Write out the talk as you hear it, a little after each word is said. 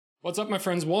What's up, my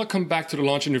friends? Welcome back to the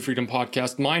Launch into Freedom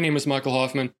podcast. My name is Michael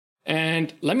Hoffman,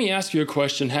 and let me ask you a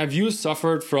question. Have you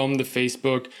suffered from the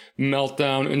Facebook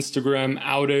meltdown, Instagram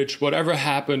outage, whatever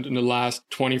happened in the last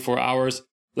 24 hours?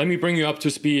 Let me bring you up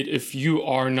to speed if you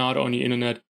are not on the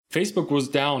internet. Facebook was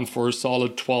down for a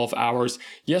solid 12 hours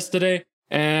yesterday,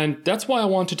 and that's why I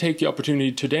want to take the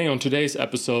opportunity today on today's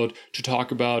episode to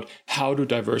talk about how to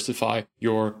diversify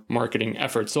your marketing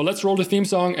efforts. So let's roll the theme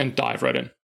song and dive right in.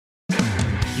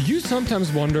 You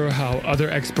sometimes wonder how other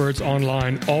experts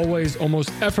online always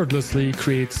almost effortlessly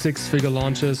create six-figure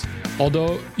launches,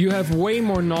 although you have way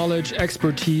more knowledge,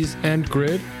 expertise, and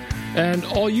grit, and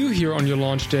all you hear on your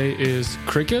launch day is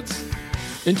crickets?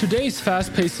 In today's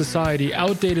fast-paced society,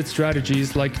 outdated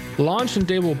strategies like launch and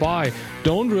they will buy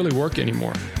don't really work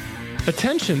anymore.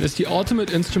 Attention is the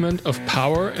ultimate instrument of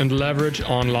power and leverage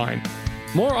online.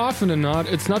 More often than not,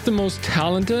 it's not the most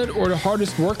talented or the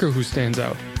hardest worker who stands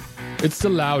out. It's the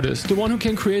loudest, the one who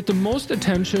can create the most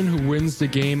attention who wins the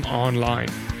game online.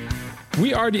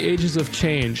 We are the agents of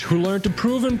change who learned the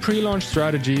proven pre-launch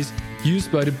strategies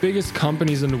used by the biggest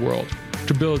companies in the world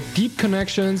to build deep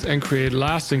connections and create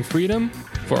lasting freedom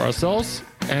for ourselves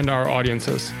and our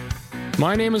audiences.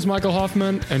 My name is Michael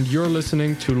Hoffman, and you're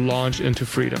listening to Launch into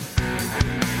Freedom.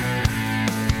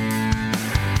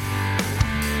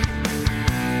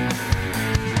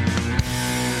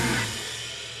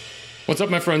 What's up,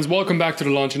 my friends? Welcome back to the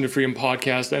Launch into Freedom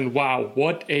podcast. And wow,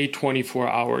 what a 24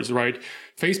 hours, right?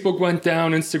 Facebook went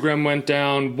down, Instagram went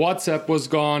down, WhatsApp was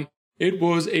gone. It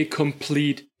was a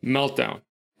complete meltdown.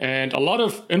 And a lot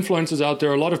of influencers out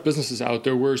there, a lot of businesses out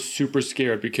there were super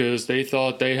scared because they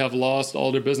thought they have lost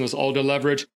all their business, all their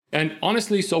leverage. And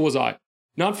honestly, so was I.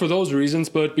 Not for those reasons,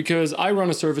 but because I run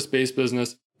a service-based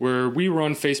business where we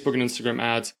run Facebook and Instagram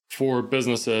ads for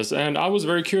businesses. And I was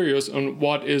very curious on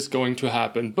what is going to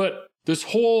happen. But this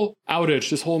whole outage,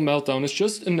 this whole meltdown is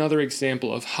just another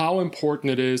example of how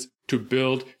important it is to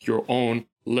build your own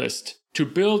list, to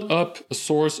build up a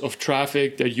source of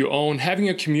traffic that you own, having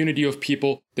a community of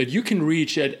people that you can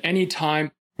reach at any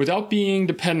time without being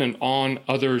dependent on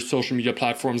other social media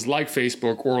platforms like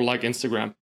Facebook or like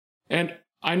Instagram. And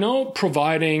I know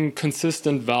providing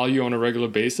consistent value on a regular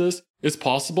basis is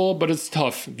possible, but it's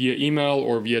tough via email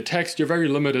or via text. You're very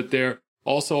limited there.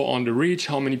 Also on the reach,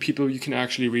 how many people you can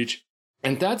actually reach.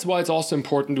 And that's why it's also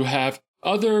important to have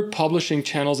other publishing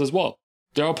channels as well.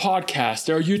 There are podcasts,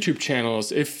 there are YouTube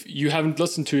channels. If you haven't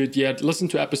listened to it yet, listen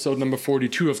to episode number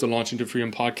 42 of the Launch into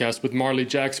Freedom podcast with Marley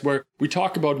Jacks, where we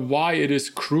talk about why it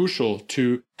is crucial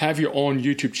to have your own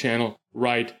YouTube channel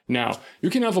right now.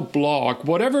 You can have a blog,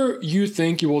 whatever you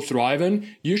think you will thrive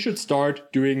in, you should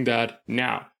start doing that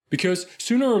now. Because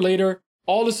sooner or later,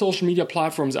 all the social media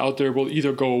platforms out there will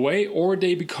either go away or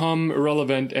they become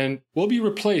irrelevant and will be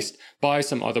replaced by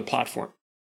some other platform.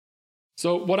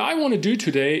 So what I want to do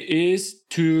today is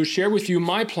to share with you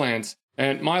my plans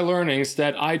and my learnings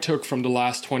that I took from the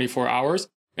last 24 hours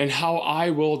and how I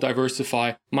will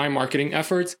diversify my marketing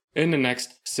efforts in the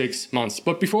next 6 months.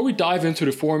 But before we dive into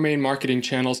the 4 main marketing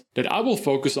channels that I will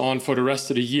focus on for the rest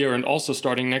of the year and also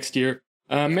starting next year,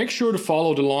 make sure to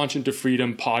follow the Launch into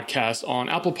Freedom podcast on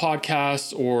Apple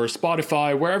Podcasts or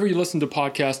Spotify, wherever you listen to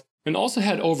podcasts, and also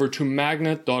head over to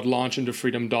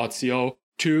magnet.launchinToFreedom.co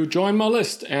to join my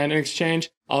list. And in exchange,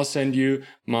 I'll send you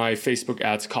my Facebook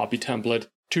ads copy template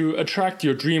to attract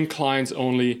your dream clients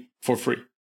only for free.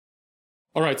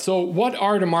 All right, so what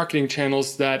are the marketing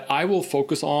channels that I will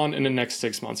focus on in the next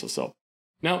 6 months or so?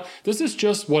 Now, this is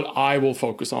just what I will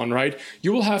focus on, right?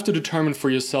 You will have to determine for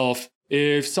yourself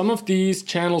if some of these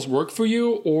channels work for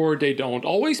you or they don't.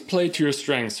 Always play to your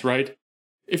strengths, right?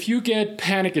 If you get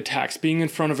panic attacks being in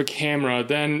front of a camera,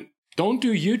 then don't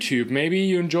do YouTube. Maybe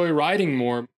you enjoy writing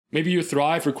more. Maybe you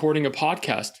thrive recording a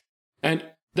podcast. And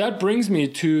that brings me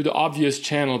to the obvious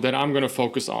channel that I'm going to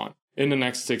focus on in the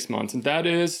next 6 months. And that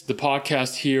is the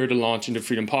podcast here, the Launch into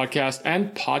Freedom podcast,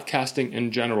 and podcasting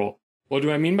in general. What do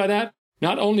I mean by that?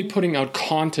 Not only putting out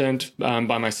content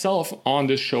by myself on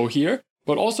this show here,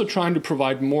 but also trying to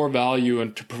provide more value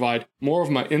and to provide more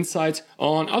of my insights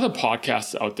on other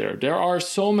podcasts out there. There are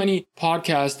so many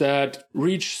podcasts that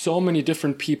reach so many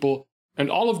different people, and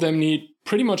all of them need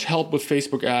pretty much help with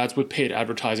Facebook ads, with paid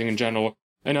advertising in general.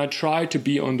 And I try to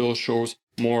be on those shows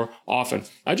more often.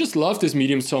 I just love this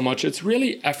medium so much. It's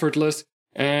really effortless,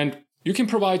 and you can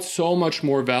provide so much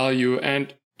more value.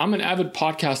 And I'm an avid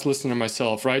podcast listener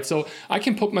myself, right? So I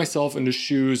can put myself in the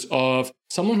shoes of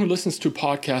someone who listens to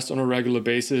podcasts on a regular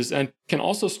basis and can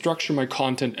also structure my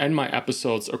content and my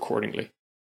episodes accordingly.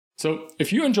 So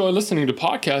if you enjoy listening to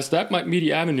podcasts, that might be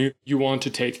the avenue you want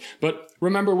to take. But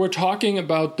remember, we're talking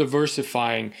about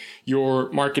diversifying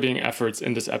your marketing efforts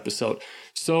in this episode.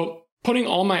 So putting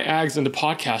all my eggs in the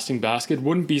podcasting basket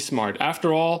wouldn't be smart.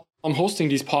 After all, I'm hosting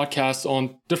these podcasts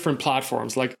on different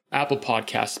platforms like Apple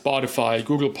Podcasts, Spotify,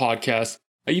 Google Podcasts.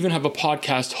 I even have a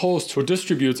podcast host who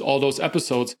distributes all those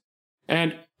episodes.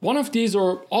 And one of these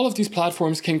or all of these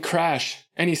platforms can crash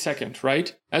any second,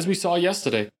 right? As we saw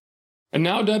yesterday. And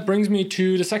now that brings me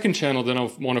to the second channel that I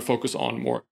want to focus on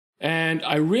more. And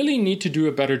I really need to do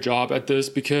a better job at this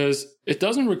because it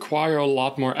doesn't require a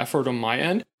lot more effort on my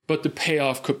end, but the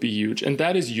payoff could be huge, and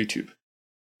that is YouTube.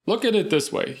 Look at it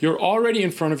this way. You're already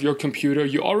in front of your computer.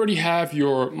 You already have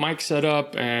your mic set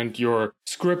up and your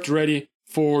script ready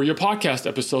for your podcast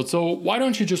episode. So why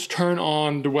don't you just turn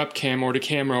on the webcam or the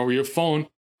camera or your phone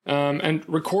and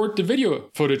record the video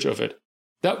footage of it?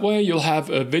 That way you'll have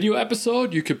a video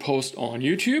episode you could post on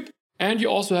YouTube, and you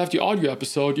also have the audio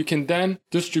episode you can then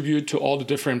distribute to all the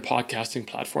different podcasting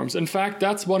platforms. In fact,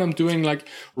 that's what I'm doing like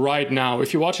right now.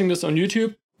 If you're watching this on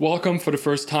YouTube, welcome for the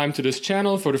first time to this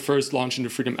channel for the first Launch into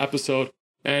Freedom episode.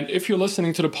 And if you're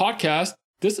listening to the podcast,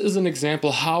 this is an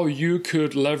example how you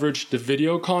could leverage the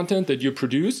video content that you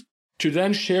produce to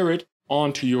then share it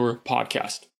onto your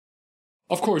podcast.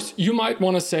 Of course, you might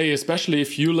want to say, especially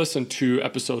if you listen to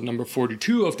episode number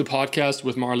 42 of the podcast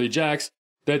with Marley Jacks,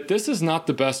 that this is not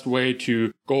the best way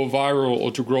to go viral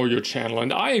or to grow your channel.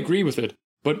 And I agree with it,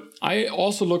 but I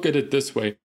also look at it this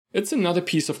way. It's another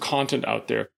piece of content out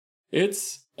there.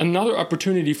 It's another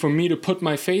opportunity for me to put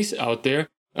my face out there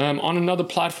on another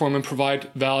platform and provide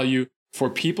value for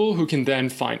people who can then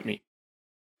find me.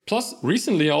 Plus,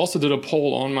 recently I also did a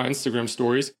poll on my Instagram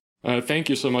stories. Thank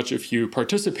you so much if you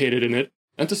participated in it.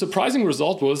 And the surprising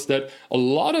result was that a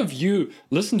lot of you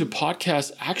listen to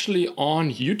podcasts actually on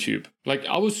YouTube. Like,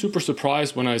 I was super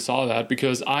surprised when I saw that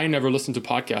because I never listened to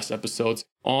podcast episodes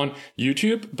on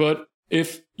YouTube. But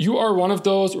if you are one of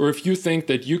those, or if you think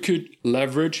that you could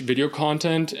leverage video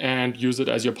content and use it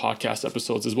as your podcast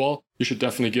episodes as well, you should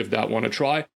definitely give that one a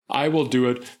try. I will do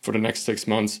it for the next 6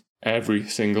 months, every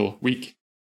single week.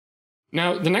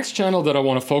 Now, the next channel that I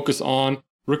want to focus on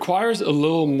requires a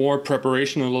little more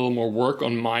preparation, a little more work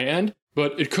on my end,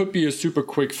 but it could be a super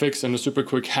quick fix and a super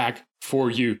quick hack for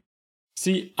you.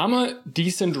 See, I'm a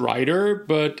decent writer,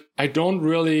 but I don't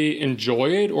really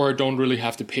enjoy it, or I don't really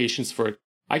have the patience for it.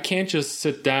 I can't just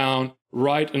sit down,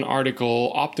 write an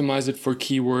article, optimize it for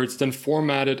keywords, then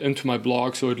format it into my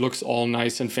blog so it looks all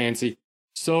nice and fancy.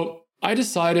 So I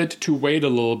decided to wait a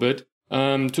little bit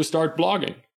to start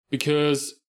blogging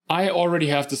because I already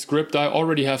have the script, I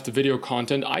already have the video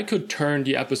content. I could turn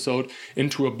the episode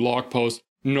into a blog post,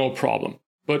 no problem.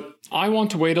 But I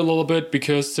want to wait a little bit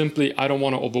because simply I don't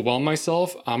want to overwhelm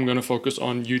myself. I'm going to focus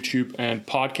on YouTube and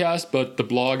podcast, but the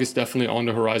blog is definitely on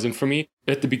the horizon for me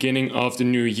at the beginning of the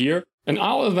new year. And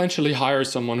I'll eventually hire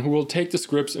someone who will take the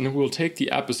scripts and who will take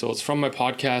the episodes from my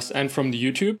podcast and from the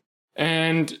YouTube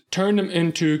and turn them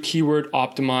into keyword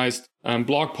optimized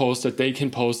blog posts that they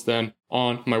can post then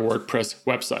on my WordPress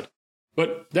website.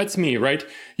 But that's me, right?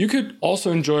 You could also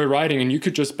enjoy writing and you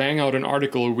could just bang out an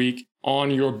article a week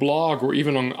on your blog or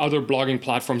even on other blogging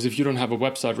platforms if you don't have a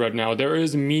website right now. There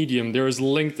is Medium, there is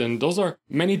LinkedIn. Those are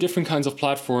many different kinds of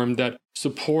platforms that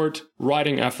support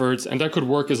writing efforts, and that could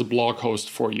work as a blog host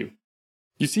for you.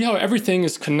 You see how everything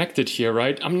is connected here,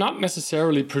 right? I'm not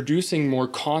necessarily producing more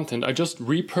content. I just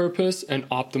repurpose and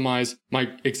optimize my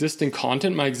existing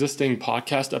content, my existing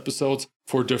podcast episodes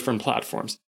for different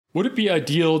platforms. Would it be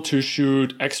ideal to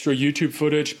shoot extra YouTube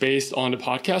footage based on the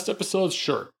podcast episodes?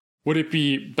 Sure. Would it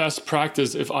be best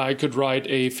practice if I could write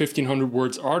a 1,500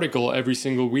 words article every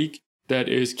single week that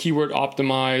is keyword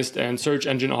optimized and search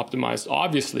engine optimized?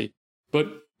 Obviously.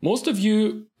 But most of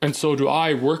you, and so do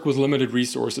I, work with limited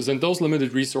resources, and those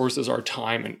limited resources are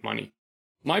time and money.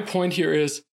 My point here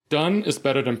is done is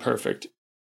better than perfect.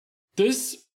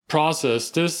 This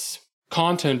process, this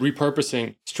content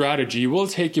repurposing strategy will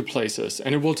take you places,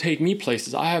 and it will take me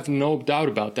places. I have no doubt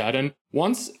about that. And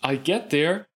once I get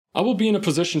there, I will be in a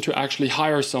position to actually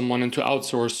hire someone and to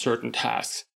outsource certain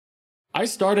tasks. I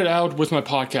started out with my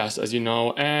podcast, as you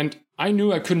know, and I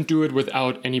knew I couldn't do it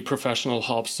without any professional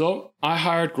help. So I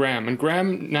hired Graham, and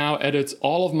Graham now edits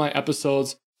all of my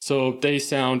episodes so they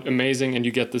sound amazing and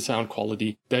you get the sound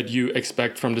quality that you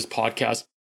expect from this podcast.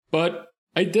 But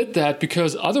I did that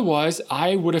because otherwise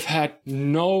I would have had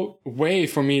no way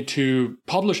for me to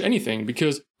publish anything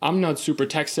because I'm not super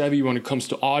tech savvy when it comes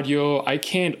to audio. I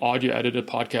can't audio edit a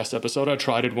podcast episode. I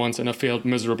tried it once and I failed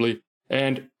miserably.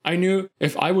 And I knew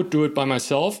if I would do it by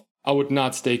myself, I would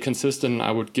not stay consistent.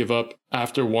 I would give up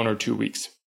after 1 or 2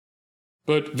 weeks.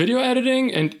 But video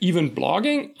editing and even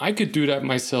blogging, I could do that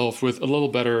myself with a little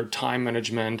better time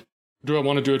management. Do I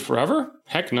want to do it forever?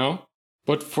 Heck no.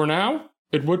 But for now,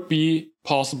 it would be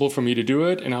possible for me to do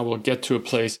it, and I will get to a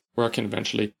place where I can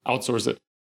eventually outsource it.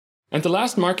 And the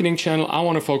last marketing channel I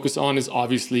want to focus on is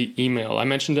obviously email. I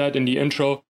mentioned that in the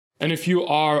intro. And if you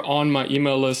are on my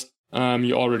email list,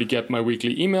 you already get my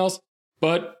weekly emails,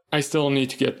 but I still need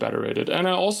to get better at it. And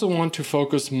I also want to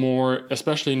focus more,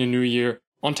 especially in the new year,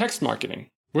 on text marketing,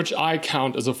 which I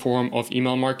count as a form of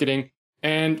email marketing.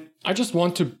 And I just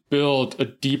want to build a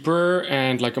deeper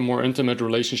and like a more intimate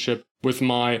relationship with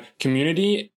my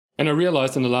community. And I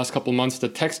realized in the last couple of months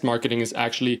that text marketing is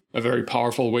actually a very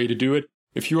powerful way to do it.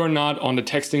 If you are not on the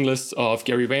texting lists of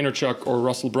Gary Vaynerchuk or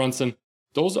Russell Brunson,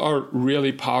 those are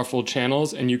really powerful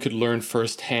channels and you could learn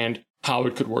firsthand how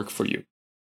it could work for you.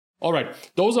 All right,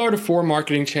 those are the 4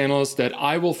 marketing channels that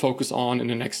I will focus on in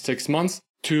the next 6 months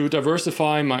to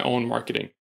diversify my own marketing.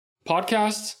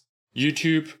 Podcasts,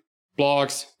 YouTube,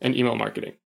 blogs, and email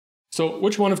marketing. So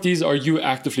which one of these are you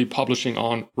actively publishing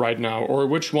on right now? Or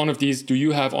which one of these do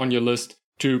you have on your list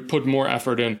to put more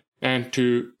effort in and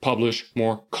to publish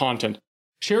more content?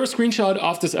 Share a screenshot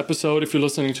of this episode if you're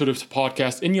listening to this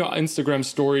podcast in your Instagram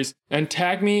stories and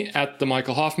tag me at the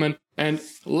Michael Hoffman and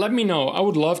let me know. I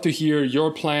would love to hear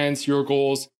your plans, your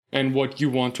goals, and what you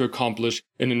want to accomplish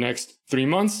in the next 3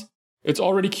 months. It's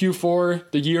already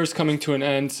Q4, the year is coming to an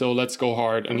end, so let's go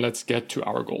hard and let's get to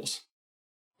our goals.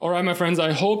 All right, my friends,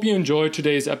 I hope you enjoyed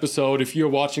today's episode. If you're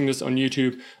watching this on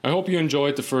YouTube, I hope you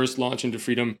enjoyed the first Launch into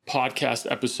Freedom podcast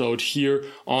episode here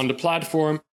on the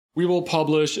platform. We will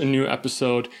publish a new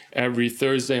episode every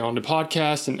Thursday on the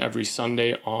podcast and every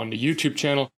Sunday on the YouTube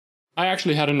channel. I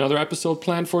actually had another episode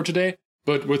planned for today,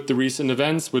 but with the recent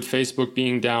events, with Facebook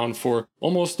being down for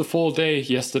almost a full day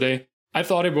yesterday, I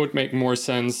thought it would make more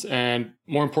sense and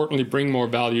more importantly, bring more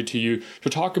value to you to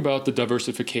talk about the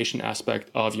diversification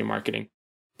aspect of your marketing.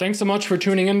 Thanks so much for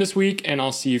tuning in this week, and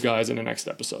I'll see you guys in the next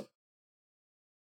episode.